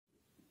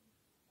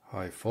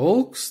Hi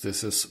folks,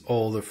 this is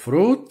all the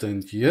fruit,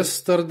 and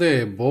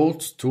yesterday I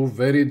bought two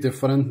very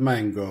different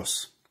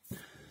mangoes.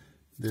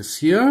 This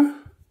here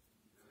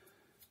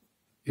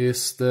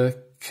is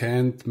the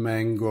canned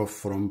mango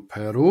from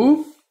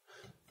Peru,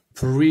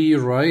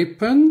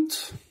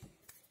 pre-ripened.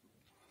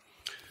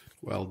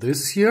 Well,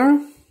 this here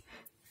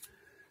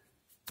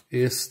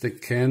is the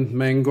canned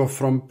mango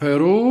from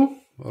Peru,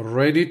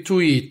 ready to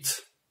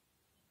eat.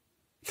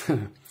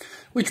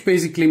 Which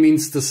basically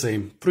means the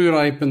same.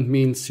 Pre-ripened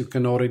means you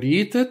can already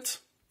eat it.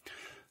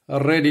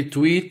 Ready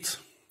to eat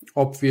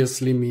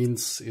obviously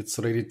means it's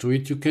ready to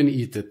eat, you can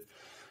eat it.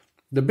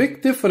 The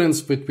big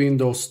difference between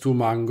those two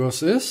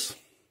mangoes is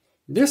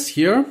this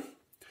here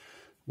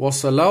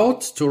was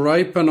allowed to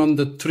ripen on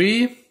the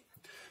tree,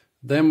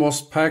 then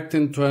was packed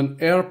into an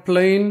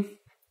airplane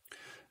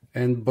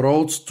and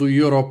brought to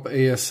Europe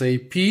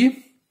ASAP.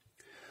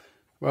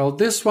 Well,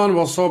 this one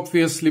was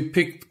obviously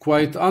picked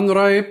quite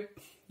unripe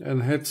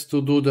and had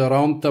to do the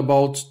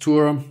roundabout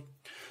tour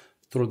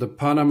through the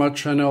Panama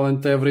Channel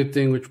and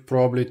everything, which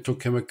probably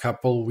took him a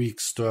couple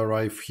weeks to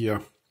arrive here.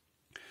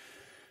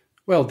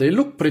 Well, they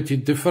look pretty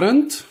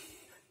different.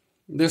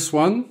 This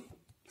one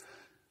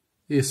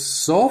is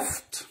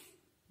soft,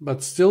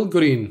 but still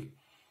green.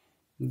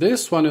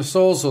 This one is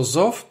also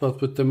soft, but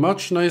with a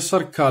much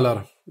nicer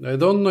color. I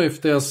don't know if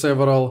there are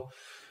several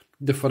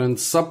different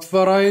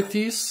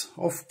sub-varieties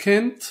of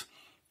Kent,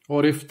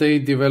 or if they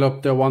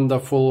developed a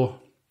wonderful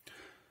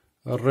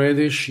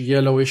reddish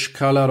yellowish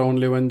color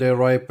only when they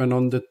ripen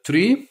on the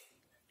tree,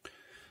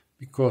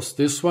 because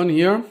this one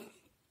here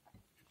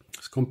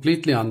is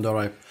completely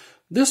underripe.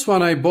 This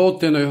one I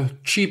bought in a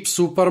cheap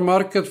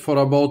supermarket for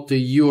about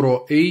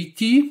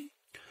 €1.80.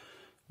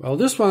 Well,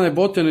 this one I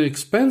bought in an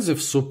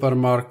expensive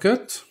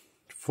supermarket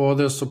for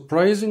the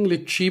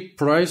surprisingly cheap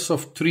price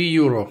of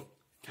 €3.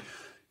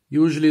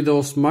 Usually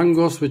those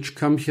mangoes which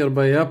come here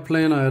by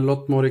airplane are a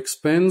lot more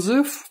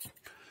expensive.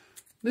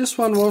 This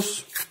one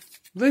was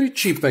very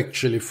cheap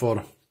actually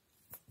for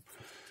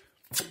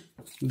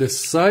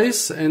this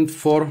size and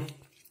for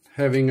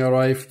having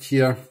arrived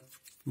here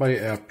by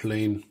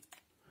airplane.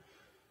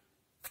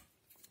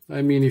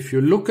 I mean, if you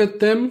look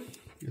at them,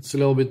 it's a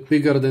little bit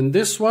bigger than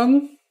this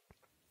one,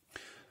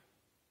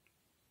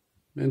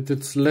 and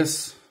it's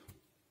less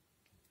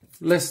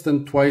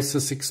than twice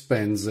as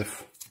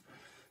expensive,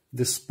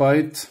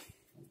 despite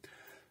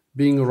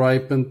being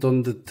ripened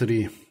on the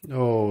tree.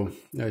 Oh,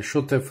 I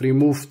should have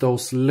removed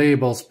those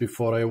labels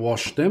before I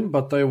washed them,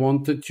 but I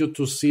wanted you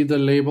to see the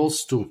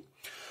labels too.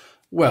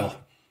 Well,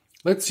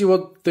 let's see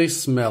what they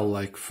smell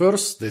like.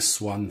 First, this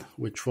one,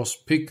 which was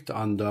picked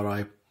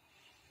underripe.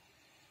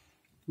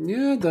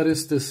 Yeah, there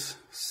is this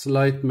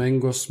slight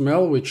mango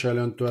smell, which I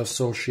learned to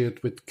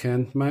associate with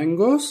canned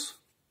mangoes.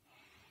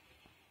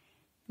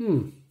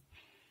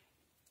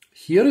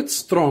 Here it's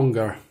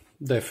stronger,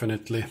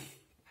 definitely.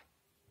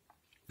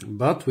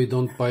 But we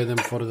don't buy them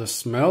for the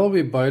smell,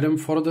 we buy them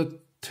for the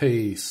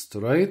taste,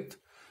 right?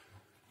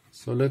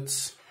 So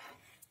let's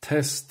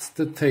test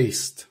the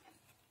taste.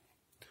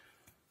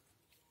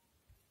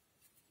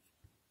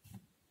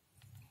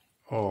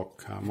 Oh,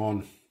 come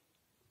on.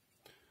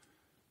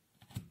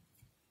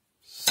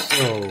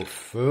 So,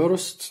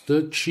 first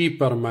the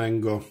cheaper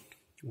mango,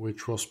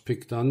 which was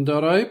picked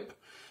underripe,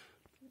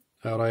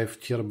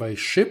 arrived here by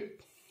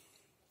ship,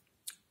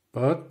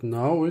 but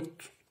now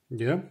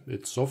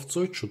it's soft,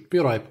 so it should be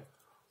ripe.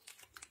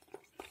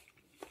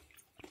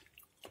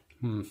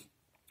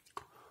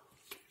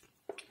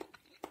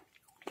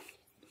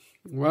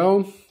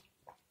 Well,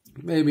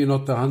 maybe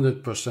not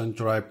 100%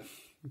 ripe.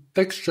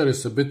 Texture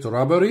is a bit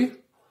rubbery.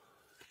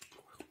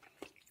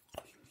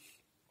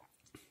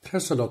 It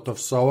has a lot of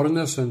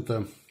sourness and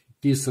a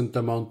decent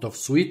amount of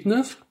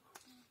sweetness.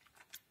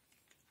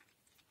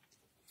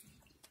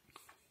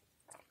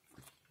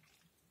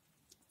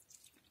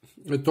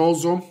 It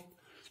also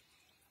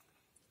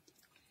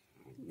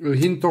a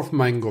hint of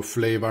mango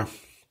flavor.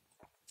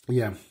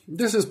 Yeah,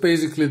 this is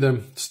basically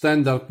the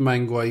standard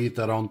mango I eat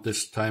around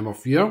this time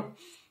of year.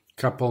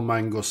 Couple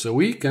mangoes a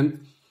week,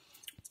 and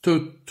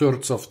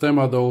 2/3 of them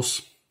are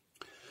those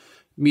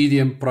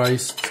medium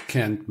priced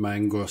canned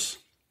mangoes.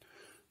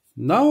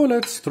 Now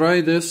let's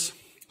try this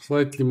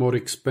slightly more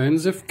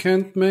expensive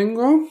canned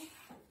mango,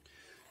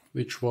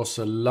 which was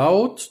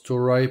allowed to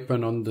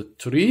ripen on the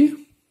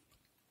tree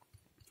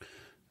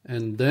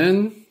and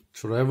then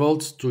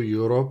traveled to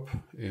Europe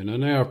in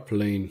an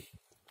airplane.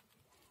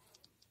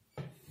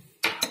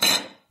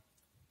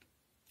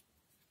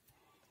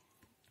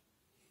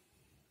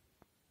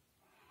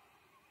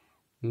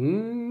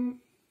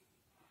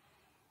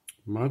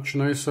 Much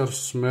nicer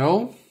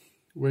smell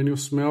when you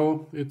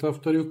smell it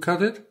after you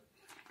cut it.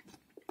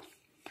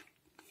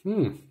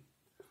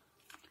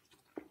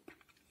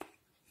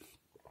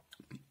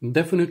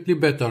 Definitely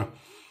better.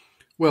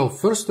 Well,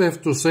 first I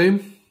have to say,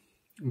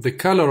 the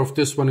color of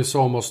this one is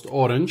almost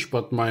orange,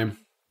 but my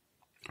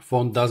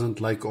phone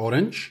doesn't like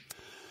orange.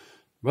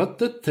 But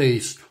the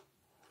taste,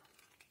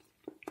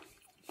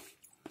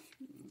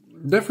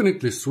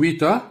 definitely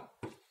sweeter,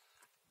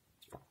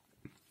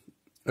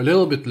 a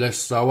little bit less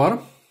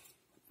sour,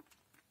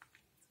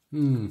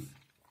 The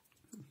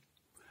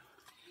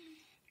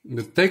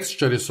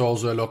texture is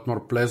also a lot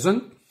more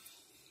pleasant.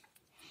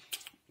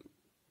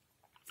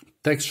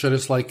 Texture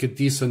is like a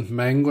decent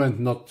mango and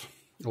not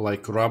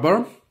like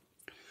rubber.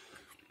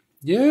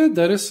 Yeah,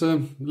 there is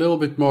a little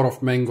bit more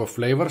of mango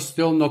flavor,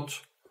 still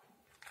not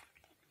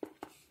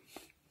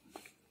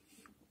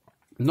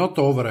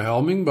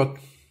overwhelming, but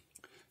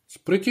it's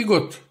pretty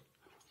good.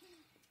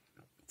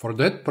 For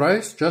that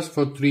price, just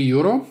for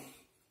 €3,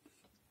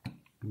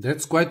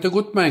 that's quite a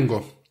good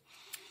mango.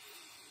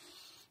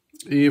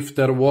 If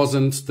there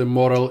wasn't the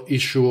moral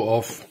issue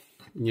of,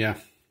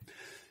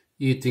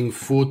 eating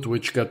food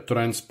which got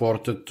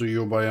transported to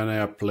you by an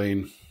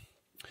airplane.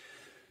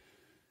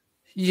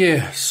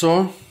 Yeah,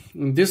 so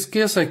in this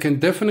case I can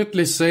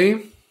definitely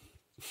say,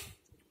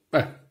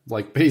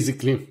 like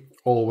basically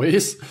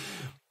always,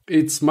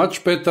 it's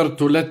much better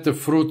to let the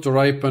fruit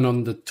ripen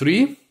on the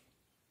tree.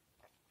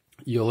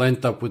 You'll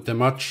end up with a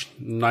much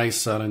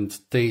nicer and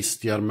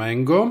tastier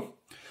mango.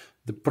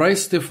 The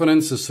price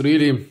difference is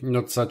really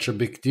not such a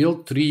big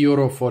deal.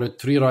 €3 for a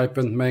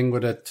tree-ripened mango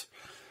that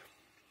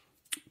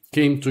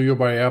came to you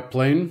by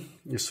airplane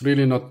is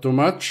really not too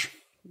much.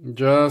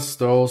 Just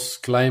those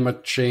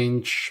climate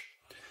change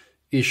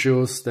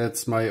issues,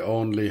 that's my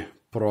only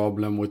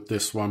problem with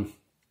this one.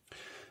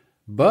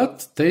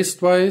 But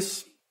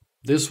taste-wise,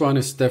 this one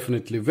is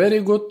definitely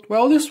very good.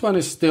 Well, this one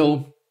is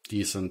still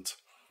decent.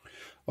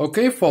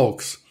 Okay,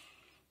 folks,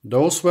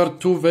 those were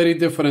two very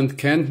different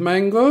canned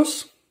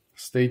mangoes.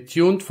 Stay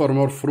tuned for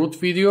more fruit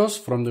videos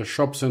from the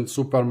shops and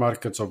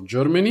supermarkets of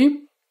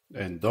Germany.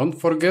 And don't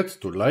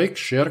forget to like,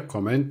 share,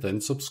 comment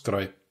and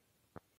subscribe.